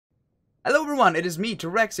Hello everyone, it is me,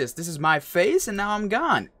 Torexius. This is my face, and now I'm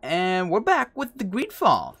gone. And we're back with the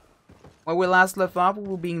GreedFall. Where we last left off, we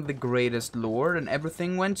were being the greatest lord, and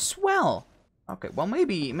everything went swell. Okay, well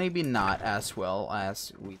maybe not as well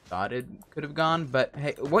as we thought it could have gone, but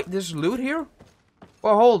hey, wait, there's loot here?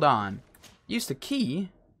 Well, hold on. Use the key?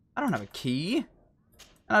 I don't have a key.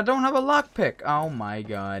 And I don't have a lockpick. Oh my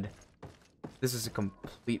god. This is a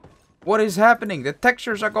complete... What is happening? The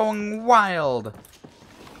textures are going wild.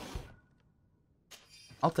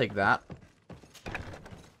 I'll take that.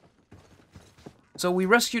 So we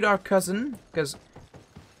rescued our cousin, because...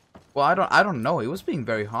 Well, I don't know. He was being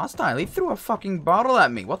very hostile. He threw a fucking bottle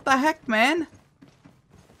at me. What the heck, man?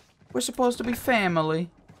 We're supposed to be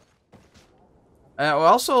family.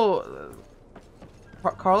 Also...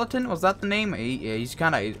 Carleton, was that the name? He's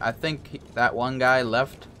kind of... I think that one guy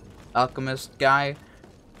left. Alchemist guy.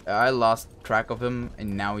 I lost track of him,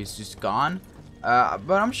 and now he's just gone. But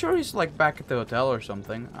I'm sure he's like back at the hotel or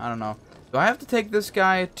something. I don't know. Do I have to take this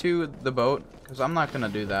guy to the boat? Because I'm not gonna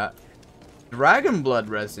do that. Dragon blood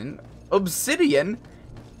resin? Obsidian?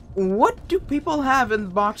 What do people have in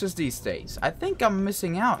boxes these days? I think I'm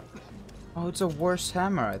missing out. Oh, it's a worse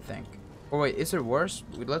hammer, I think. Oh wait, is it worse?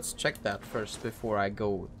 Let's check that first before I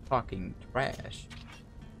go talking trash.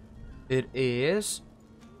 It is...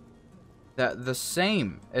 the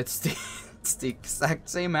same. It's the exact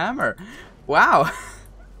same hammer. Wow.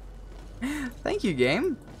 Thank you,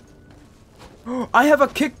 game. I have a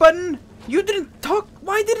kick button? You didn't talk.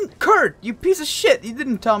 Why didn't Kurt? You piece of shit. You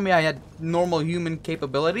didn't tell me I had normal human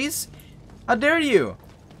capabilities. How dare you?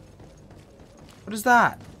 What is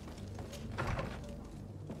that?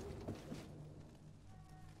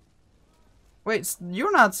 Wait,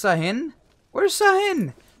 you're not Sahin. Where's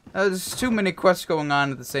Sahin? There's too many quests going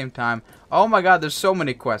on at the same time. Oh my god, there's so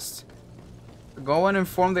many quests. Go and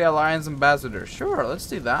inform the Alliance ambassador. Sure, let's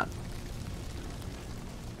do that.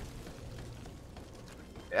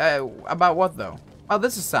 About what though? Oh,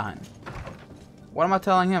 this is Sahin. What am I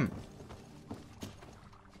telling him?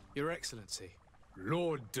 Your Excellency,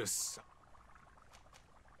 Lord de...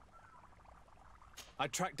 I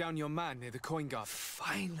tracked down your man near the coin guard.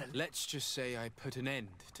 Finally. Let's just say I put an end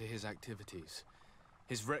to his activities.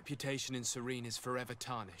 His reputation in Serene is forever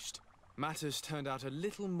tarnished. Matters turned out a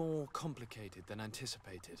little more complicated than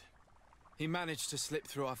anticipated. He managed to slip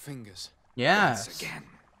through our fingers. Yes. Once again.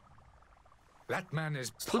 That man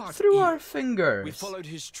is Slip part through evil. our fingers. We followed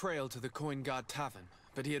his trail to the Coin Guard Tavern,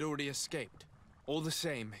 but he had already escaped. All the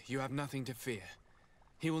same, you have nothing to fear.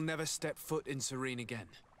 He will never step foot in Serene again.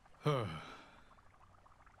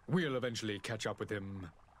 We'll eventually catch up with him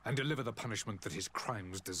and deliver the punishment that his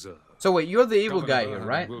crimes deserve. So wait, you're the evil guy Governor here,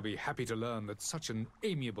 right? will be happy to learn that such an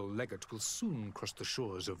amiable legate will soon cross the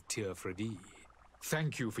shores of Tir-Fredi.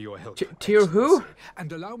 Thank you for your help. Tyr who? Excellency,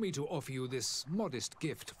 and allow me to offer you this modest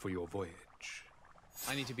gift for your voyage.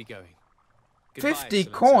 I need to be going. Goodbye, 50 Excellency.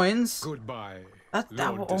 coins? Goodbye, That,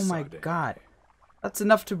 Lord oh my Desade. god. That's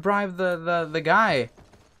enough to bribe the guy.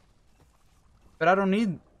 But I don't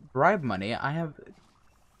need bribe money. I have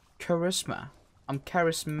charisma. I'm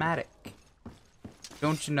charismatic.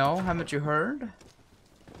 Don't you know? Haven't you heard?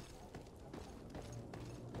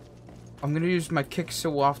 I'm gonna use my kicks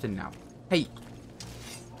so often now. Hey.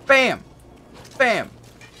 Bam! Bam!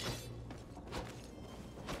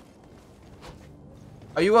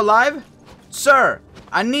 Are you alive? Sir!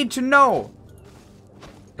 I need to know!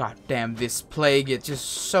 God damn, this plague, it just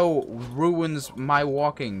so ruins my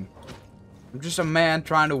walking. I'm just a man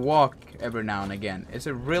trying to walk every now and again. Is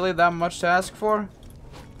it really that much to ask for?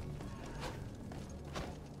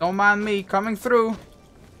 Don't mind me coming through.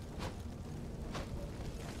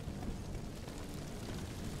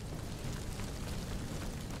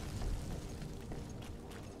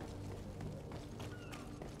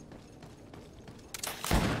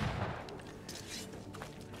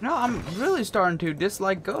 No, I'm really starting to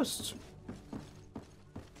dislike ghosts.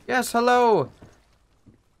 Yes, hello,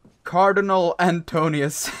 Cardinal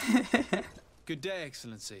Antonius. Good day,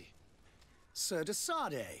 Excellency. Sir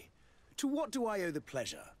Desade, to what do I owe the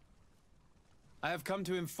pleasure? I have come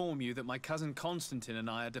to inform you that my cousin Constantine and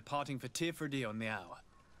I are departing for Tir-Fredi on the hour.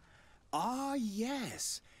 Ah,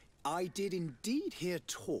 yes. I did indeed hear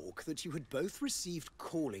talk that you had both received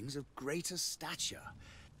callings of greater stature.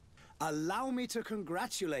 Allow me to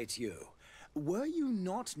congratulate you. Were you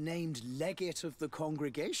not named legate of the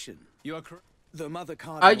congregation? You are correct. The Mother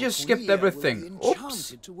Cardinal I just skipped Cornelia everything. will be Oops.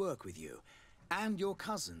 enchanted to work with you and your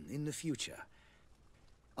cousin in the future.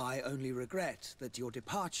 I only regret that your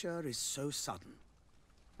departure is so sudden.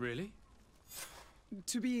 Really?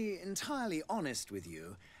 To be entirely honest with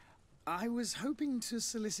you, I was hoping to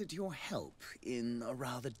solicit your help in a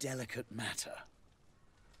rather delicate matter.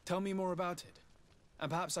 Tell me more about it, and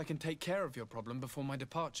perhaps I can take care of your problem before my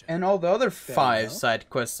departure. And all the other Very 5 well. side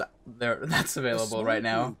quests that's available right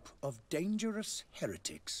now. A small group of dangerous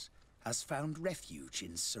heretics has found refuge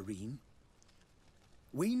in Serene.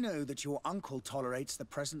 We know that your uncle tolerates the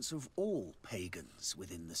presence of all pagans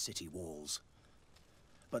within the city walls.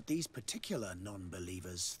 But these particular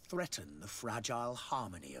non-believers threaten the fragile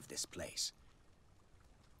harmony of this place.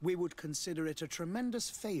 We would consider it a tremendous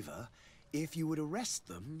favor if you would arrest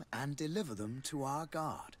them and deliver them to our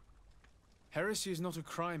guard. Heresy is not a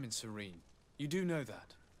crime in Serene. You do know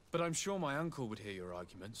that. But I'm sure my uncle would hear your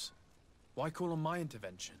arguments. Why call on my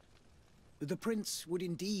intervention? The prince would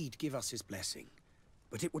indeed give us his blessing,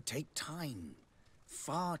 but it would take time.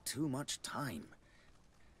 Far too much time.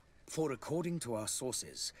 For according to our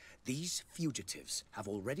sources, these fugitives have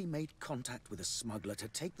already made contact with a smuggler to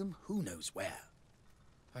take them who knows where.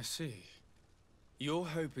 I see. You're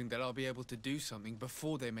hoping that I'll be able to do something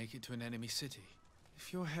before they make it to an enemy city.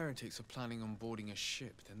 If your heretics are planning on boarding a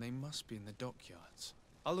ship, then they must be in the dockyards.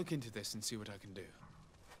 I'll look into this and see what I can do.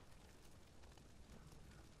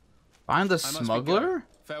 Find the I must be smuggler? going.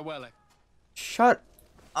 Farewell. Shut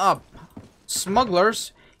up.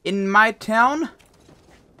 Smugglers in my town?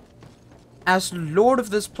 As lord of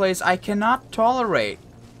this place, I cannot tolerate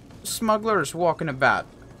smugglers walking about.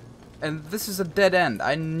 And this is a dead end.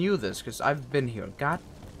 I knew this because I've been here. God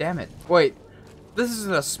damn it. Wait, this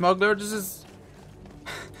isn't a smuggler. This is...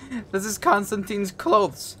 this is Constantine's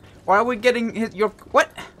clothes. Why are we getting his... your... What?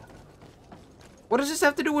 What does this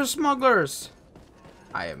have to do with smugglers?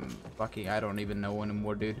 I am fucking... I don't even know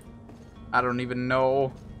anymore, dude. I don't even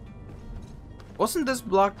know. Wasn't this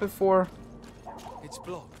blocked before? It's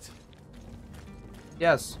blocked.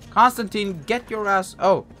 Yes. Constantine, get your ass...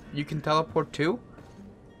 Oh, you can teleport too?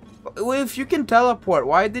 Well, if you can teleport,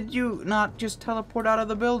 why did you not just teleport out of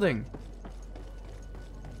the building?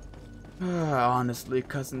 Honestly,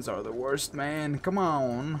 cousins are the worst, man. Come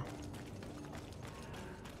on.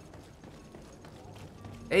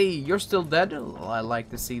 Hey, you're still dead? Well, I like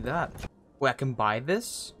to see that. Wait, I can buy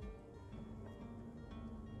this?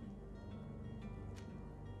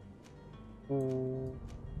 Ooh.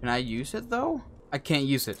 Can I use it though? I can't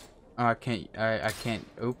use it. Oh, I can't. I can't.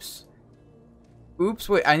 Oops. Oops.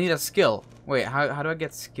 Wait, I need a skill. Wait, how do I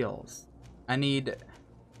get skills? I need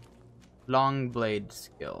long blade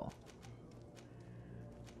skill.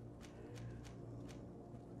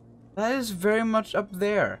 That is very much up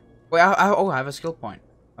there. Wait, oh, I have a skill point.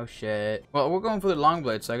 Oh shit. Well, we're going for the long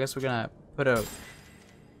blade, so I guess we're gonna put a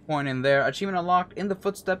point in there. Achievement unlocked in the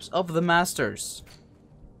footsteps of the masters.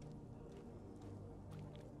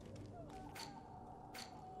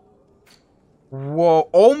 Whoa!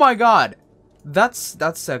 Oh my God! That's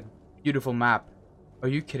a beautiful map. Are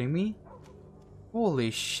you kidding me? Holy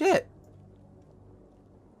shit!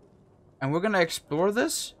 And we're gonna explore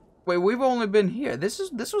this? Wait, we've only been here. This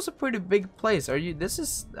was a pretty big place.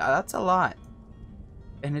 That's a lot.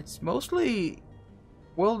 And it's mostly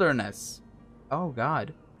wilderness. Oh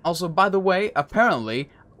God. Also, by the way, apparently,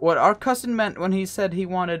 what our cousin meant when he said he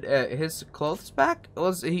wanted his clothes back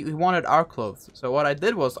was he wanted our clothes. So what I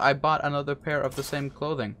did was I bought another pair of the same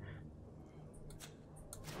clothing.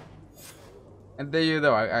 And there you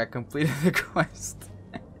go. I completed the quest.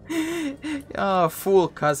 Oh, fool,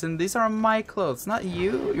 cousin. These are my clothes, not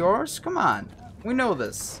yours. Come on. We know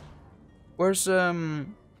this. Where's,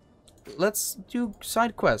 let's do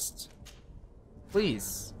side quests.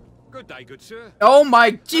 Please. Good day, good sir. Oh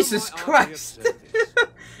my Jesus Christ.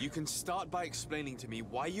 You can start by explaining to me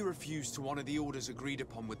why you refused to honor the orders agreed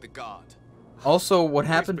upon with the guard. Also, what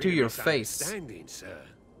happened to your face? Sir.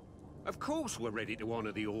 Of course we're ready to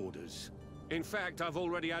honor the orders. In fact, I've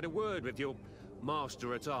already had a word with your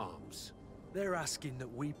master-at-arms. They're asking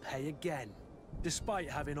that we pay again, despite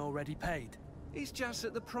having already paid. It's just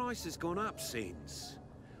that the price has gone up since.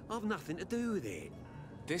 I've nothing to do with it.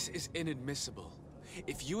 This is inadmissible.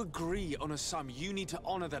 If you agree on a sum, you need to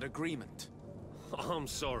honor that agreement. I'm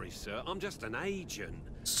sorry, sir. I'm just an agent.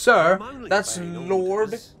 Sir, I'm only that's paying Lord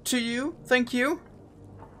orders. to you. Thank you.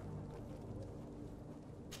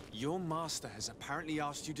 Your master has apparently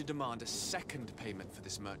asked you to demand a second payment for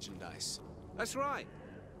this merchandise. That's right.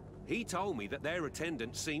 He told me that their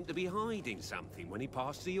attendant seemed to be hiding something when he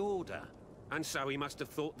passed the order. And so he must have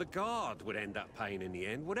thought the guard would end up paying in the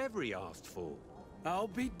end, whatever he asked for. I'll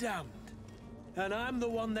be damned. And I'm the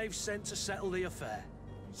one they've sent to settle the affair.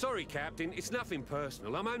 Sorry, Captain. It's nothing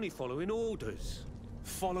personal. I'm only following orders.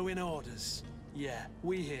 Following orders. Yeah,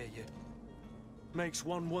 we hear you. Makes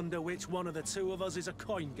one wonder which one of the two of us is a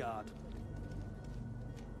coin guard.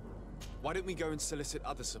 Why don't we go and solicit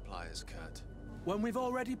other suppliers, Kurt? When we've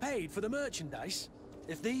already paid for the merchandise?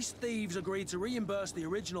 If these thieves agree to reimburse the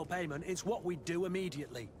original payment, it's what we do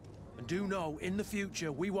immediately. And do know, in the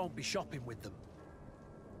future, we won't be shopping with them.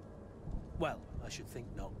 Well, I should think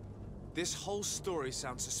not. This whole story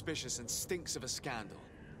sounds suspicious and stinks of a scandal.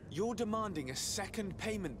 You're demanding a second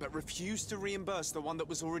payment but refuse to reimburse the one that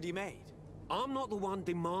was already made. I'm not the one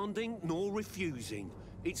demanding nor refusing.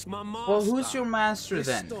 It's my master. Well, who's your master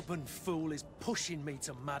then? This stubborn fool is pushing me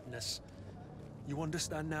to madness. You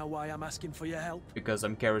understand now why I'm asking for your help? Because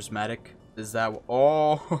I'm charismatic? Is that...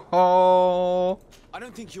 Oh. I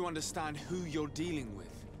don't think you understand who you're dealing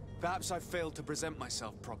with. Perhaps I failed to present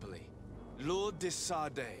myself properly. Lord de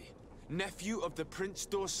Sardet, nephew of the Prince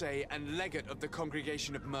d'Orsay and legate of the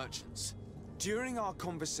Congregation of Merchants. During our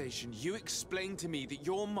conversation, you explained to me that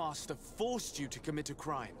your master forced you to commit a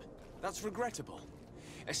crime. That's regrettable,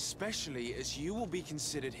 especially as you will be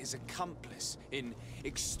considered his accomplice in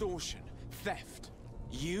extortion, theft.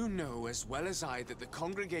 You know as well as I that the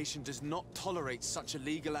congregation does not tolerate such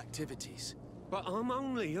illegal activities. But I'm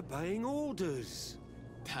only obeying orders.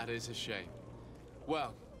 That is a shame.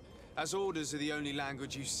 Well, as orders are the only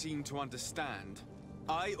language you seem to understand,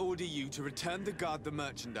 I order you to return the guard the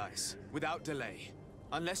merchandise, without delay.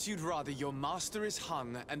 Unless you'd rather your master is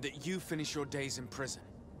hung and that you finish your days in prison.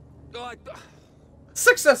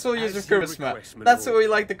 Successful use of charisma. That's what we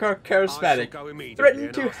like to call charismatic.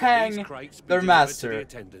 Threaten to hang their master.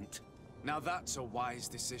 Now that's a wise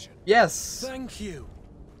decision. Yes. Thank you.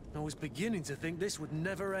 I was beginning to think this would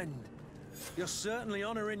never end. You're certainly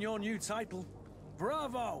honoring your new title.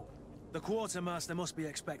 Bravo! The quartermaster must be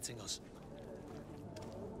expecting us.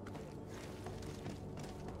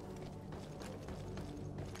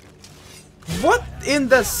 What in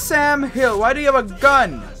the Sam Hill? Why do you have a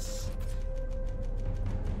gun?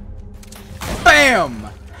 BAM!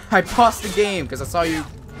 I paused the game because I saw you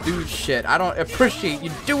do shit. I don't appreciate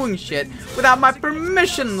you doing shit without my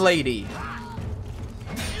permission, lady.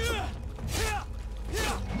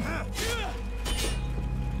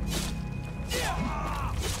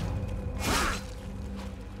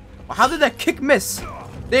 How did that kick miss?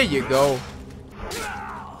 There you go.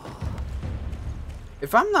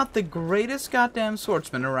 If I'm not the greatest goddamn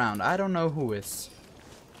swordsman around, I don't know who is.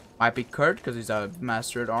 Might be Kurt because he's a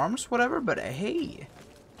master at arms, whatever, but hey,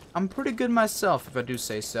 I'm pretty good myself if I do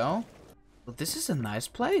say so. Well, this is a nice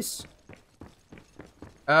place.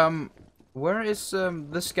 Where is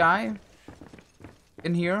this guy?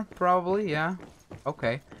 In here, probably, yeah.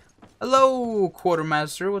 Okay. Hello,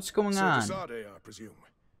 quartermaster. What's going on? Sir de Sardet, I presume.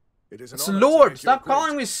 It is an It's honor to Lord. make Stop your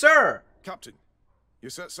calling me sir. Captain, you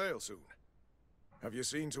set sail soon. Have you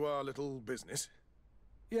seen to our little business?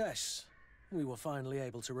 Yes, we were finally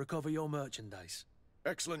able to recover your merchandise.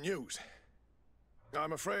 Excellent news.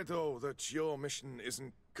 I'm afraid, though, that your mission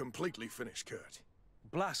isn't completely finished, Kurt.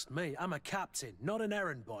 Blast me, I'm a captain, not an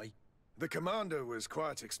errand boy. The commander was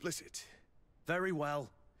quite explicit. Very well.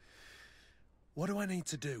 What do I need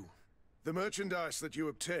to do? The merchandise that you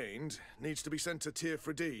obtained needs to be sent to Tir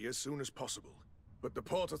as soon as possible. But the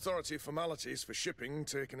Port Authority formalities for shipping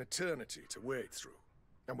take an eternity to wade through.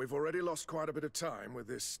 And we've already lost quite a bit of time with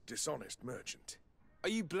this dishonest merchant. Are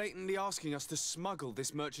you blatantly asking us to smuggle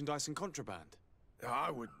this merchandise and contraband?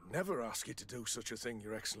 I would never ask you to do such a thing,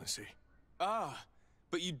 Your Excellency. Ah,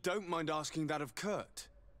 but you don't mind asking that of Kurt?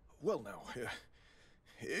 Well, now,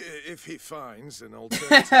 if he finds an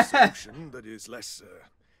alternative solution that is less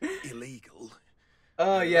illegal...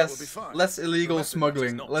 yes, less illegal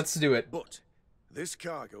smuggling. Let's do it. But this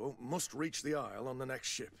cargo must reach the Isle on the next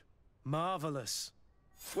ship. Marvelous.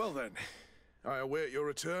 Well then, I await your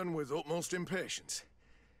return with utmost impatience.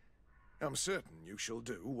 I'm certain you shall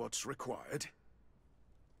do what's required.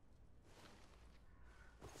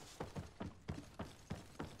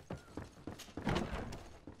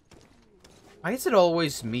 Why is it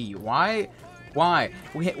always me? Why?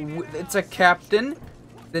 It's a captain,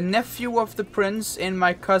 the nephew of the prince, and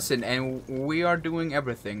my cousin, and we are doing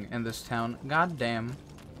everything in this town. God damn.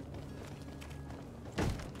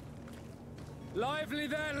 Lively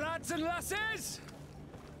there, lads and lasses!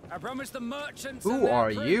 I promised the merchants Who and their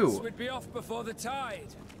are prince you? would be off before the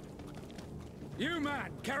tide. You,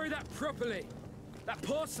 man, carry that properly. That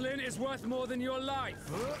porcelain is worth more than your life.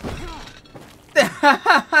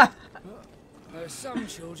 There are some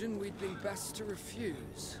children we'd be best to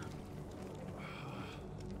refuse.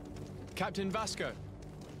 Captain Vasco.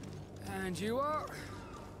 And you are?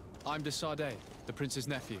 I'm de Sardet, the prince's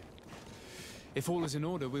nephew. If all is in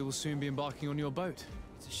order, we will soon be embarking on your boat.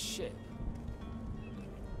 It's a ship,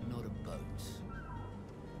 not a boat.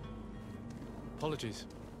 Apologies.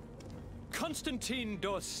 Constantine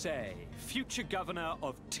d'Orsay, future governor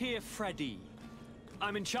of Tir-Fredi.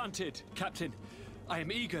 I'm enchanted, Captain. I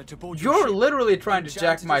am eager to board your You're ship. literally trying to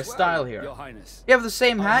jack Enchanted my as well, style here. Your Highness. You have the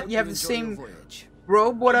same I hat, hope you have the enjoy your same voyage.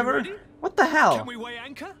 robe, whatever. ready? What the hell? Can we weigh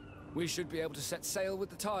anchor? We should be able to set sail with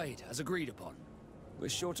the tide, as agreed upon. We're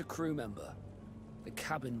short a crew member. The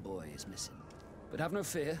cabin boy is missing. But have no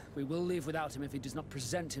fear, we will leave without him if he does not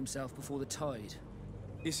present himself before the tide.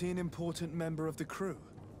 Is he an important member of the crew?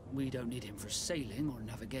 We don't need him for sailing or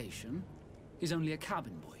navigation. He's only a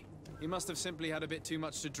cabin boy. He must have simply had a bit too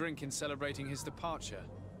much to drink in celebrating his departure.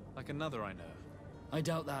 Like another I know. I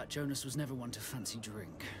doubt that. Jonas was never one to fancy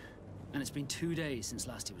drink. And it's been 2 days since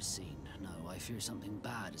last he was seen. No, I fear something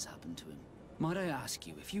bad has happened to him. Might I ask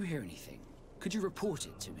you, if you hear anything, could you report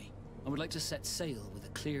it to me? I would like to set sail with a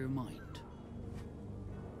clear mind.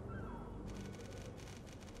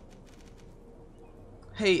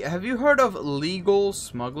 Hey, have you heard of legal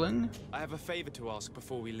smuggling? I have a favor to ask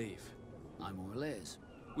before we leave. I'm all ears.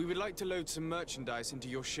 We would like to load some merchandise into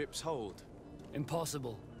your ship's hold.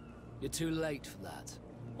 Impossible. You're too late for that.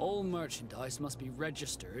 All merchandise must be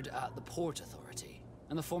registered at the Port Authority,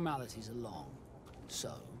 and the formalities are long.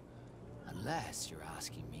 So, unless you're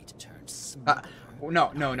asking me to turn smuggler...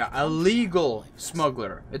 No. A legal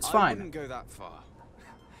smuggler. It's I fine. wouldn't go that far.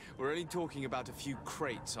 We're only talking about a few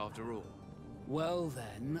crates after all. Well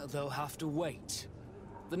then, they'll have to wait.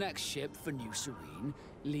 The next ship for New Serene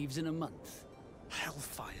leaves in a month.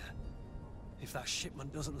 Hellfire. If that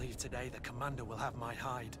shipment doesn't leave today, the commander will have my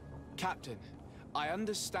hide. Captain, I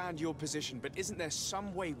understand your position, but isn't there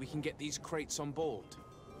some way we can get these crates on board?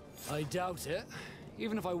 I doubt it.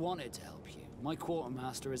 Even if I wanted to help you, my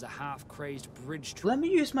quartermaster is a half-crazed bridge trooper. Let me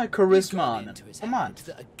use my He's charisma got on into it. his Come on. head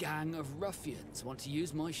that a gang of ruffians want to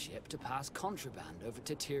use my ship to pass contraband over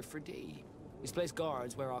to Tir-Fredi. He's placed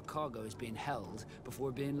guards where our cargo is being held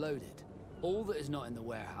before being loaded. All that is not in the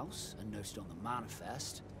warehouse, and noted on the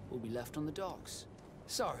manifest, will be left on the docks.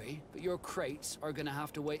 Sorry, but your crates are gonna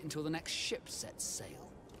have to wait until the next ship sets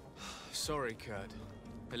sail. Sorry, Kurt.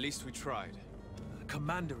 At least we tried. The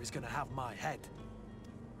commander is gonna have my head.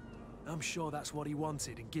 I'm sure that's what he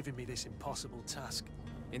wanted in giving me this impossible task.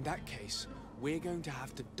 In that case, we're going to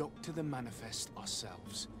have to doctor the manifest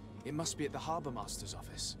ourselves. It must be at the Harbour Master's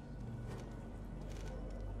office.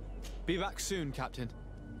 Be back soon, Captain.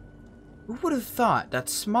 Who would have thought that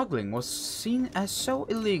smuggling was seen as so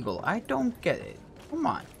illegal? I don't get it. Come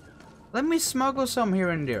on. Let me smuggle some here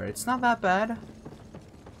and there. It's not that bad.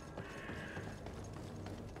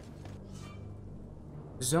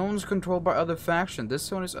 Zones controlled by other faction. This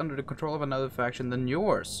zone is under the control of another faction than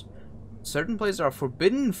yours. Certain places are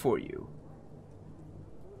forbidden for you.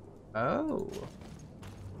 Oh.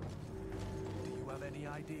 Do you have any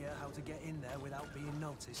idea how to get in there without being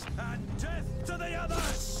noticed? And death to the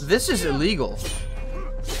others! This is illegal.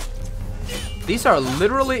 These are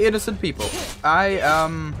literally innocent people. But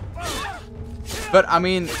I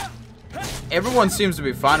mean, everyone seems to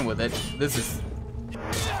be fine with it. This is...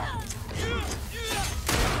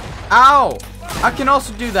 Ow! I can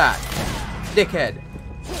also do that. Dickhead.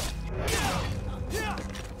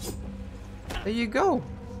 There you go.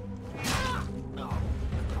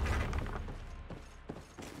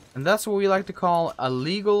 And that's what we like to call a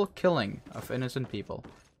legal killing of innocent people.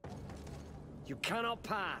 You cannot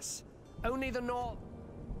pass. Only the North.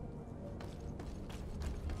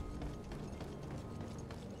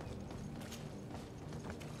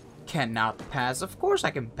 Cannot pass. Of course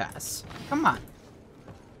I can pass. Come on.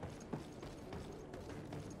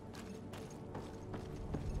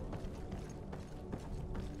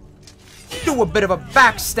 Do a bit of a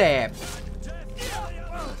backstab.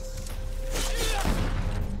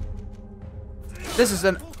 This is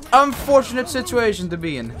an unfortunate situation to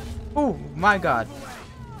be in. Oh my god.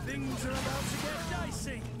 Things are about to get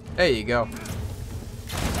dicey. There you go.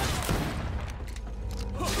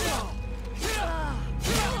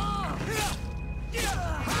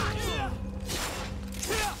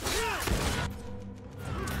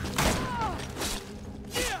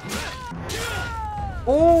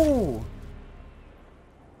 Oh!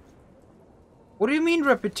 What do you mean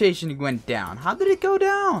reputation went down? How did it go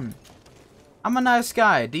down? I'm a nice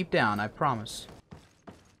guy, deep down, I promise.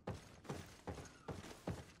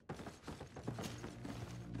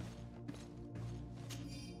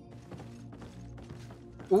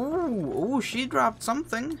 Ooh, she dropped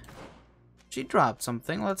something. She dropped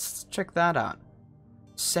something. Let's check that out.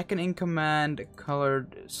 Second in command,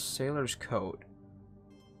 colored sailor's coat.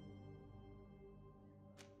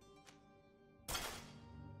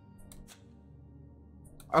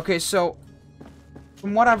 Okay, so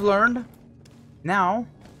from what I've learned, now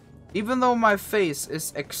even though my face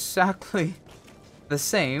is exactly the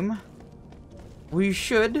same, we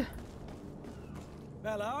should...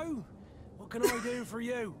 Hello? What can I do for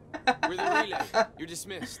you? With a relay, you're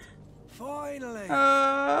dismissed. Finally! We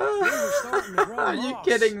are were starting to grow you moss.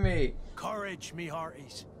 kidding me? Courage, me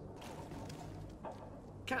hearties.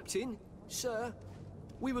 Captain, sir,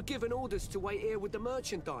 we were given orders to wait here with the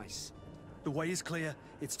merchandise. The way is clear.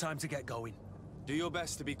 It's time to get going. Do your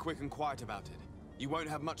best to be quick and quiet about it. You won't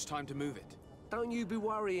have much time to move it. Don't you be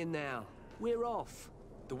worrying now. We're off.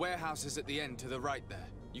 The warehouse is at the end to the right there.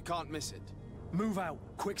 You can't miss it. Move out.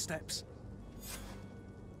 Quick steps.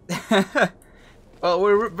 Well,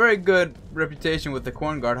 we're very good reputation with the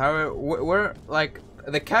Corn Guard. However, we're like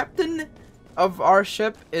the captain of our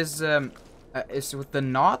ship is with the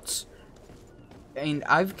knots, and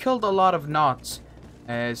I've killed a lot of knots,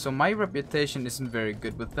 so my reputation isn't very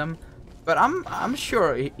good with them. But I'm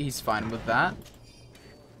sure he's fine with that.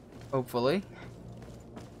 Hopefully.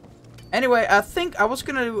 Anyway, I think I was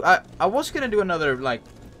gonna do another like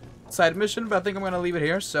side mission, but I think I'm gonna leave it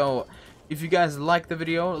here. So if you guys like the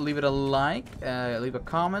video, leave it a like, leave a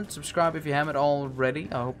comment, subscribe if you haven't already.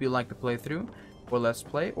 I hope you like the playthrough or let's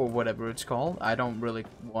play or whatever it's called. I don't really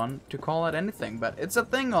want to call it anything, but it's a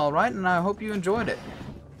thing, all right, and I hope you enjoyed it.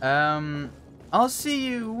 I'll see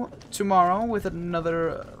you tomorrow with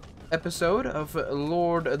another episode of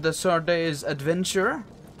Lord Desarde's adventure.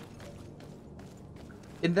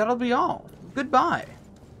 And that'll be all. Goodbye.